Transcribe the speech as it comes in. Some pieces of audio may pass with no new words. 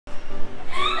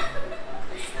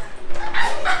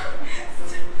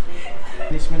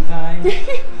9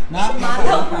 না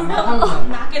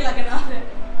নাকে লাগে না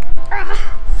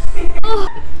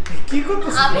কি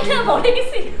করতেছ আমি না বলে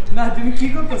গেছি না তুমি কি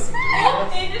করতেছ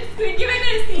এই যে স্কুইড গেমের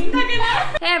সিন থাকে না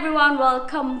Hey everyone,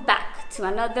 welcome back to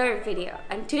another video,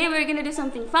 and today we're gonna do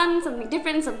something fun, something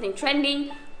different, something trending.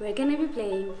 We're gonna be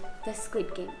playing the Squid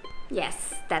Game. Yes,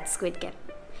 that's Squid Game,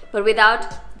 but without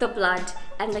the blood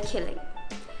and the killing.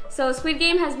 So Squid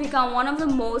Game has become one of the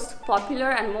most popular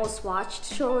and most watched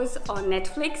shows on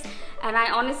Netflix, and I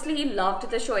honestly loved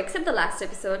the show except the last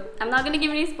episode. I'm not going to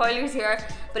give any spoilers here,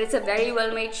 but it's a very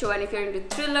well made show, and if you're into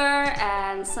thriller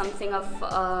and something of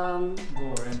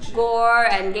gore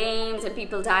and games and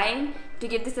people dying, to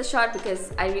give this a shot because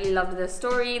I really loved the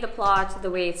story, the plot,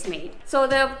 the way it's made. So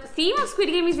the theme of Squid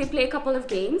Game is they play a couple of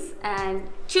games and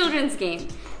children's game,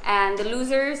 and the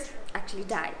losers actually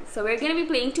die. So we're going to be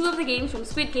playing two of the games from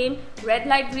Squid Game, red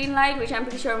light, green light, which I'm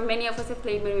pretty sure many of us have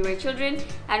played when we were children,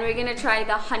 and we're going to try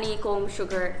the honeycomb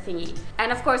sugar thingy. And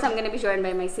of course I'm going to be joined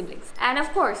by my siblings, and of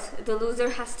course the loser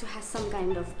has to have some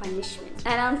kind of punishment,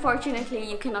 and unfortunately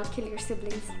you cannot kill your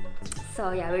siblings. So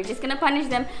yeah, we're just going to punish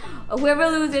them. Whoever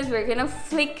loses, we're going to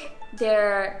flick their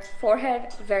forehead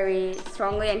very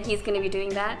strongly, and he's going to be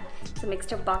doing that. So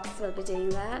Mr. Box will be doing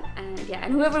that, and yeah,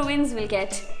 and whoever wins will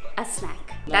get a snack.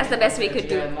 That's the best we could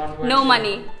do. No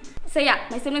money. So yeah,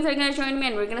 my siblings are gonna join me,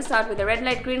 and we're gonna start with the red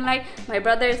light, green light. My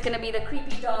brother is gonna be the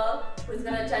creepy doll who's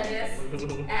gonna judge us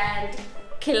and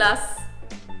kill us,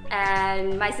 and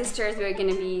my sisters, we're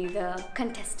gonna be the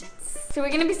contestants. So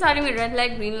we're gonna be starting with red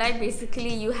light, green light.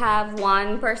 Basically, you have one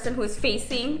person who's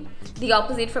facing the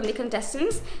opposite from the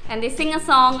contestants, and they sing a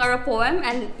song or a poem,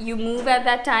 and you move at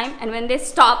that time, and when they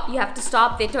stop, you have to stop,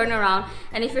 they turn around,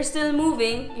 and if you're still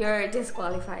moving, you're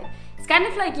disqualified. It's kind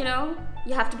of like, you know,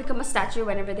 you have to become a statue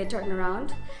whenever they turn around.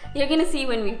 You're gonna see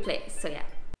when we play, so yeah.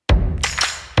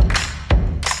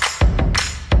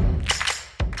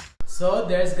 So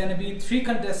there's gonna be 3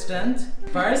 contestants.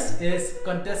 First is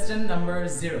contestant number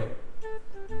 0.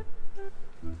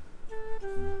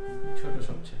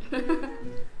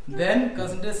 Then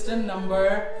contestant number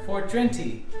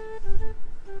 420.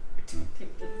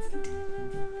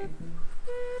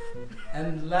 And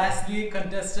lastly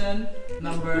contestant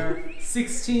number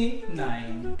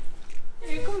 69.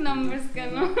 Numbers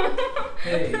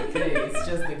Hey, it's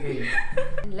just the game.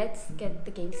 Let's get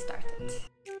the game started.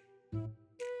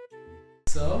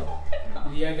 So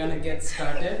we are gonna get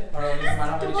started.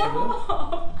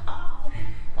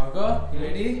 Argo, you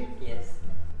ready? Yes.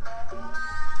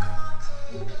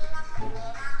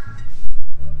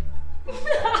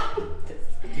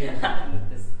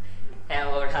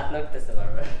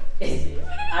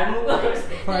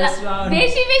 First round.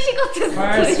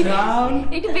 First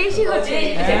round. It beshi hoche.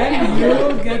 And you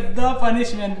get the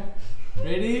punishment.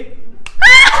 Ready?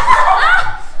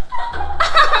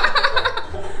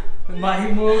 Mahi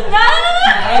move.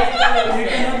 You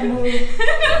cannot move.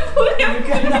 You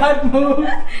cannot move.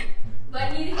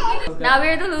 Now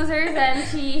we're the losers, and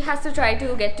she has to try to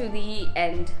get to the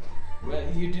end. Well,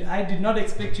 I did not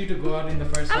expect you to go out in the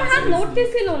first round.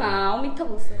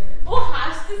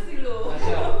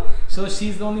 So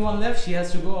she's the only one left. She has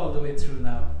to go all the way through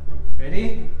now.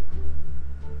 Ready?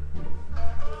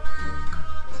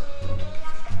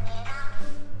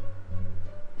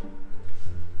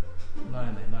 No.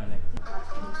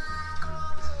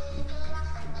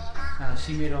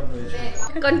 She made all the way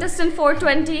through. Contestant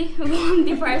 420 won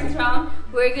the first round.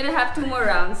 We're gonna have 2 more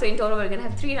rounds, so in total we're gonna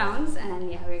have 3 rounds,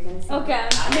 and yeah, we're gonna see. Okay.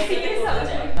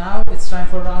 Now it's time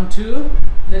for round 2.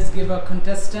 Let's give our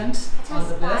contestant all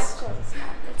the best.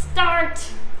 Let's start.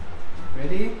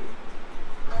 Ready?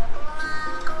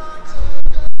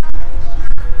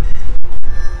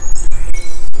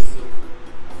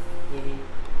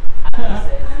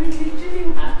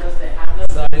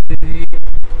 Sorry,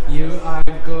 you are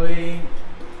going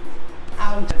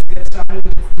out. Let's get started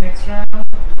with the next round.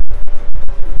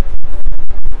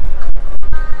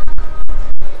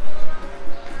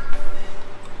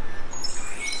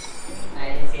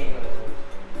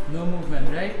 No movement,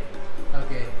 right?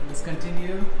 Okay, let's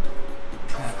continue.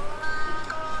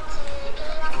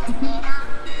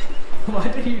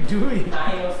 What are you doing? Sorry,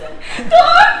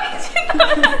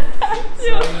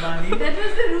 Mani. That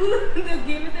was the rule of the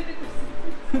game with the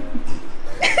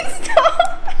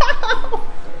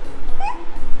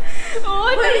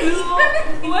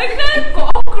What kind of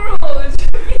cockroach?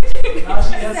 Now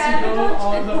she has to go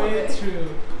all the way through.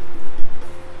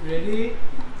 Ready?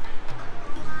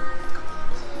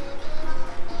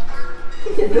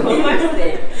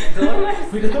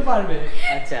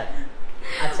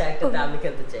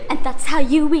 And that's how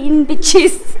you win,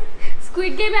 bitches.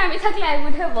 Squid Game, I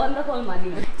would have won the whole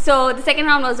money. So the second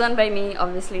round was won by me,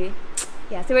 obviously.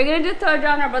 Yeah, so we're gonna do the third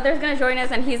round. Our brother's gonna join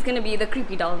us and he's gonna be the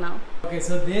creepy doll now. Okay,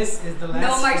 so this is the last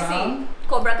No mercy. round.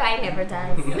 Cobra Kai never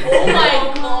dies. Oh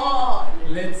my god.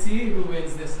 Let's see who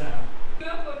wins this round.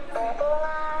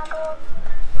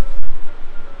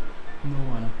 No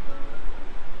one.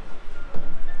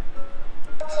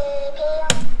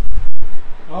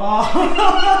 Oh!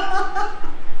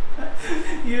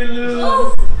 You lose.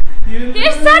 Oh. You lose.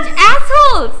 You're such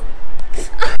assholes!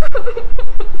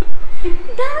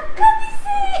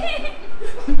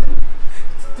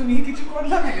 তুমি কিছু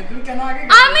করলা নাকি? তুমি কেন আগে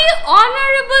গেলে? I'm an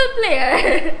honorable player.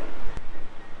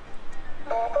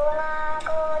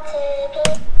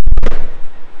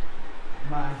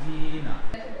 Mahina.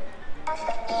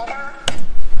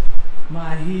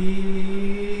 Mahi.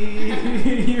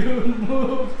 You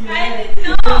moved. I did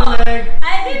not. Your leg.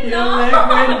 I did Your not. leg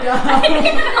went down.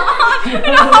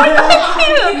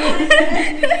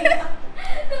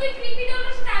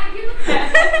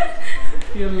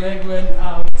 Your leg went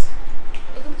out.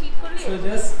 So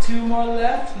just 2 more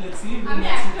left. Let's see who I'm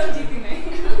makes it. actually cheating.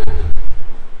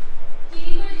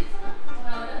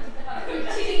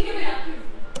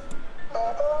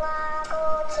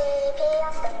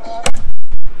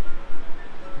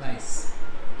 Nice.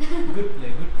 Good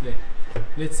play, good play.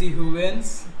 Let's see who wins.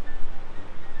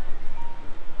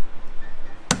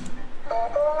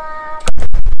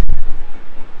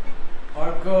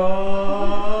 Arco!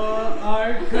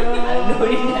 Arco!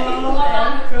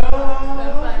 Arco!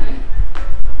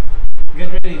 Get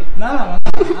ready. No, no, no.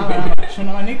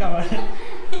 Shona manik abar.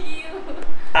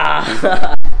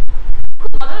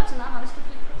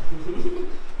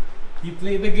 You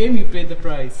play the game, you pay the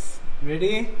price.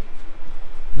 Ready?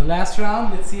 The last round.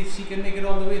 Let's see if she can make it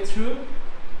all the way through.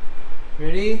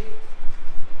 Ready?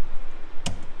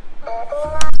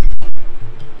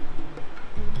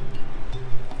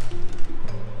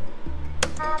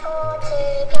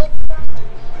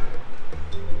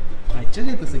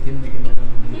 Actually, the second begin.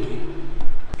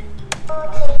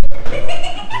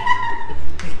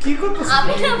 কি করতেছ?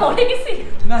 আমি না বলে গেছি।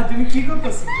 না তুমি কি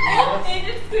করতেছ? এই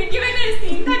যে স্কুইড গেমের একটা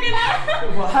সিন থাকে না?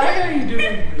 Why are you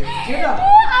doing this? Get up.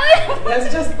 That's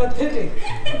just pathetic.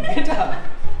 Get up.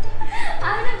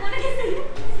 আমি না বলে গেছি।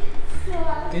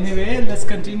 Anyway, let's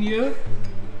continue.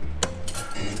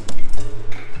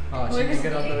 Oh, she can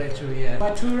get all the way through, yeah.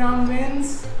 But 2 round wins.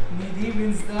 Nidhi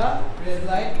wins the red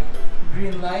light,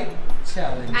 green light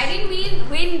challenge. I didn't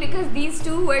win because these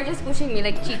two were just pushing me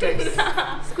like cheaters.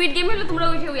 Squid Game lo tumra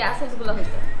oই assholes gulo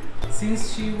hoito. Since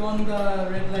she won the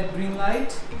red light, green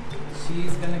light,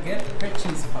 she's gonna get her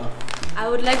cheese puff. I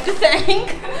would like to thank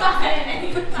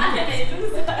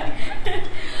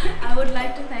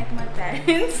my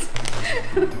parents,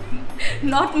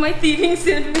 not my thieving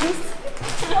siblings.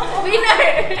 Winner.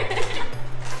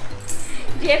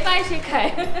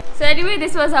 So anyway,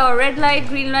 this was our red light,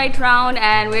 green light round,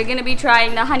 and we're gonna be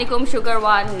trying the honeycomb sugar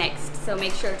one next. So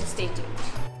make sure to stay tuned.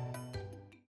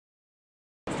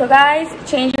 So guys,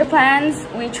 change your plans.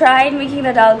 We tried making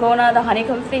the dalgona, the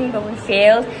honeycomb thing, but we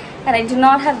failed. And I do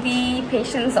not have the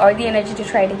patience or the energy to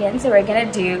try it again. So we're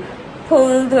gonna do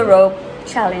pull the rope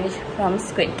challenge from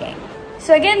Squid Game.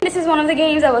 So again, this is one of the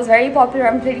games that was very popular.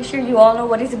 I'm pretty sure you all know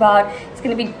what it's about. It's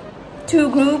gonna be 2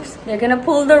 groups. They're gonna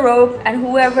pull the rope, and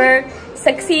whoever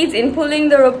succeeds in pulling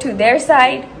the rope to their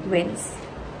side wins.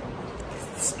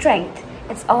 Strength.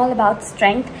 It's all about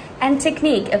strength and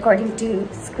technique according to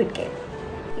Squid Game.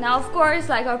 Now, of course,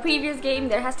 like our previous game,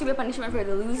 there has to be a punishment for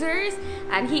the losers,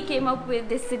 and he came up with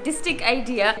this sadistic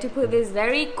idea to put this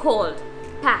very cold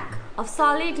pack of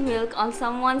solid milk on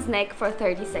someone's neck for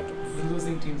 30 seconds. The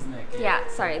losing team's neck. Yeah,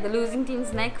 sorry, the losing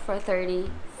team's neck for 30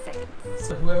 seconds.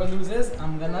 So whoever loses,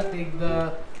 I'm gonna take the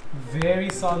very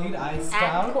solid iced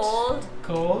And out,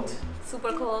 cold,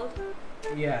 super cold,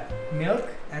 yeah, milk,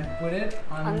 and put it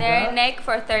on their neck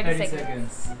for 30 seconds.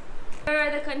 seconds. Here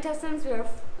are the contestants. We're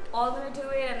all gonna do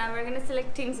it, and now we're gonna select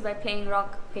teams by playing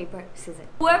rock, paper, scissors.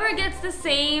 Whoever gets the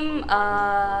same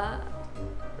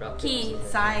key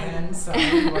Sign. And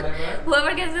sign, whatever.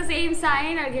 whoever gets the same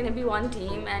sign are gonna be one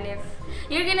team, and if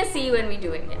you're gonna see when we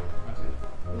do it. Yeah.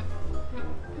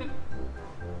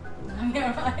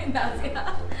 Never mind, that's it.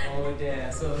 Oh yeah,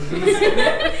 so these,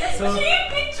 so She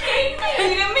betrayed me.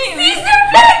 You know me? Caesar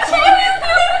betrayed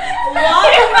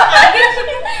What?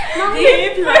 They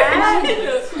planned.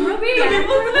 Ruby, They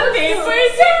put the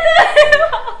papers.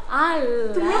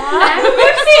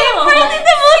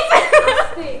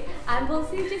 I'm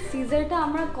বলছি যে সিজারটা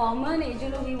আমরা common,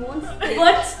 এইজন্য we won't split.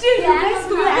 But still, you Yeah, guys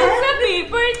no. planned the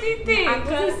paper.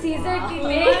 Caesar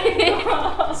দিতে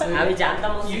আমি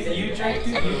জানতাম You tried to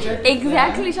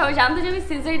exactly সবাই জানতো যে আমি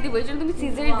সিজার দিব এজন্য তুমি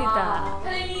সিজার দিতা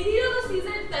তাহলে নিধিরও তো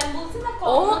সিজন প্ল্যান বলছে না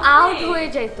ও আউট হয়ে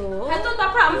যাইতো হ্যাঁ তো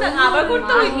তারপর আমি আবার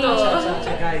করতে হইতো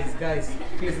guys,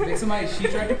 please, she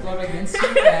tried to plot against you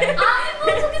and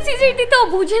আমি বলছি সিজার দিতে ও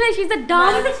বুঝে না she is a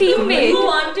Dam teammate You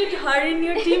wanted her in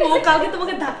your team ও কালকে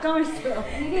তোমাকে ধাক্কা মারছিল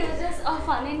It was just a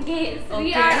fun and games.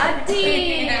 We are a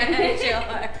team. Sure.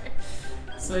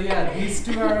 so yeah, these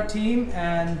two are a team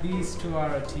and these two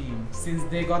are a team since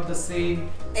they got the same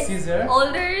scissor.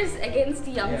 Olders against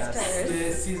the Yes, youngsters. the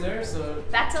scissor. So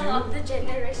Battle two of the and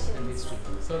generations. these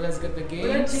two. So let's get the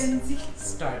game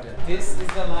started. This is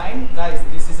the line, guys.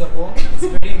 This is a home. It's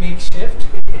very makeshift,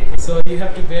 so you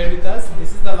have to bear with us.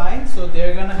 This is the line, so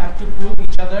they're gonna have to pull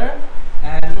each other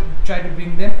and try to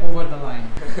bring them over the line.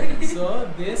 So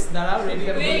this, Dara, ready?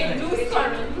 Wait, loose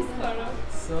corner.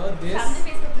 So this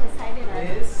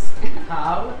is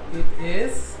how it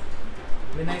is.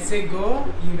 When I say go,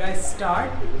 you guys start.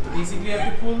 Basically, you have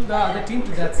to pull the other team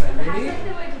to that side. Ready?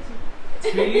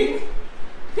 3,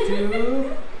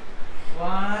 2,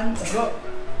 1, go.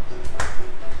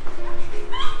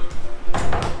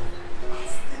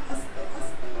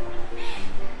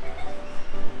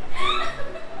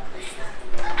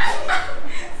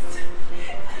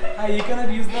 You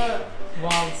cannot use the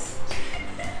walls.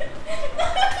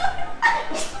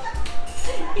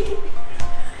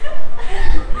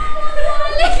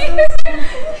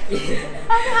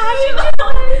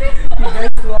 You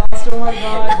guys lost, oh my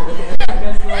god. You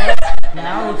guys lost.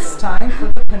 Now it's time for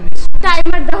the punishment.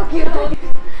 Timer dao kya?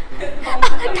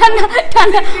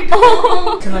 Thanda.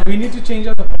 Oh. So now we need to change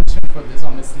out the punishment for this,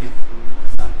 honestly.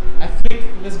 I flick,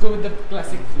 let's go with the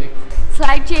classic flick.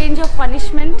 Slight change of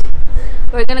punishment.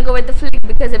 We're gonna go with the flick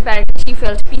because apparently she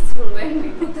felt peaceful when we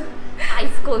put the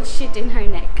ice cold shit in her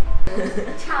neck.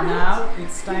 Now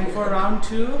it's time for round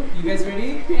 2. You guys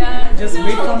ready? Yeah. Just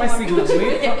wait for my signal.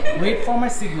 Wait for my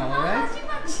signal, alright?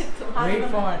 Wait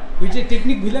for my. Which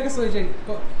technique bhula ke soye jai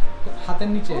hater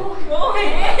niche. Oh,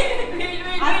 wait.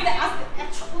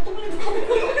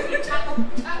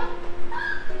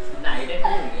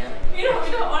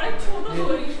 এটা অনেক ছোট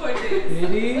দড়ি ফটে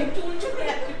Ready?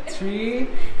 3,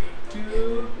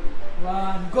 2,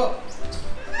 1, go.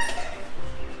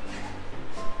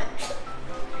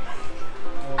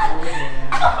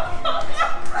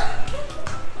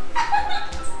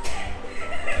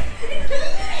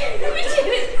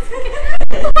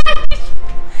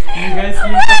 You guys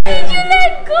leave the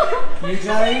Let go. You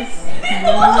guys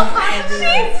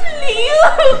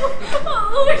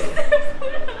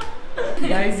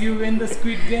Guys, you win the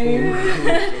Squid Game.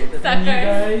 And you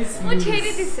guys ও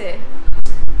ছেড়ে দিছে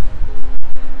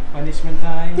punishment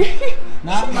time.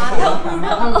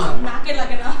 নাকে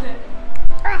লাগে না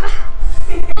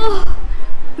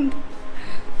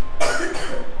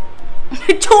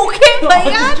চোখে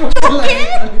ভাইয়া চোখে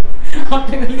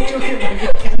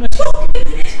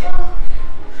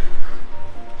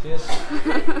Yes.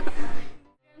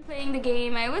 Playing the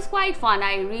game, it was quite fun.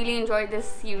 I really enjoyed this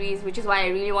series, which is why I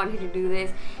really wanted to do this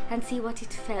and see what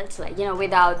it felt like, you know,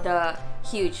 without the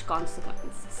huge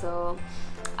consequence. So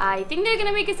I think they're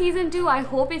gonna make a season 2. I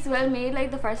hope it's well made like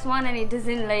the first one and it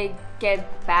doesn't like get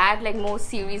bad like most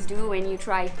series do when you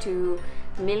try to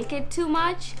milk it too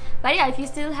much. But yeah, if you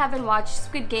still haven't watched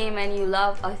Squid Game and you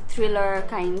love a thriller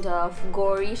kind of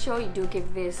gory show, you do give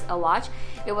this a watch.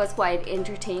 It was quite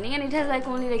entertaining and it has like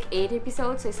only like 8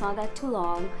 episodes, so it's not that too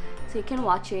long, so you can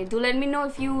watch it. Do let me know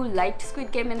if you liked Squid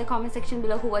Game in the comment section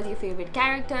below. Who was your favorite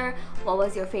character? What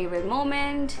was your favorite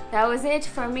moment? That was it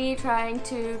for me trying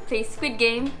to play Squid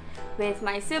Game with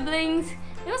my siblings.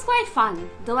 It was quite fun,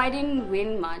 though I didn't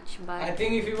win much, but I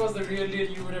think if it was the real deal,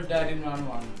 you would have died in round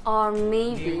 1. or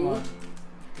maybe Game 1.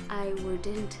 I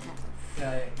wouldn't have.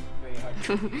 Yeah, very hard.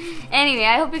 Anyway,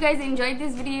 I hope you guys enjoyed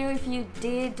this video. If you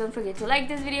did, don't forget to like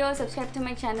this video, subscribe to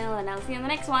my channel, and I'll see you in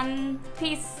the next one.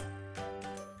 Peace.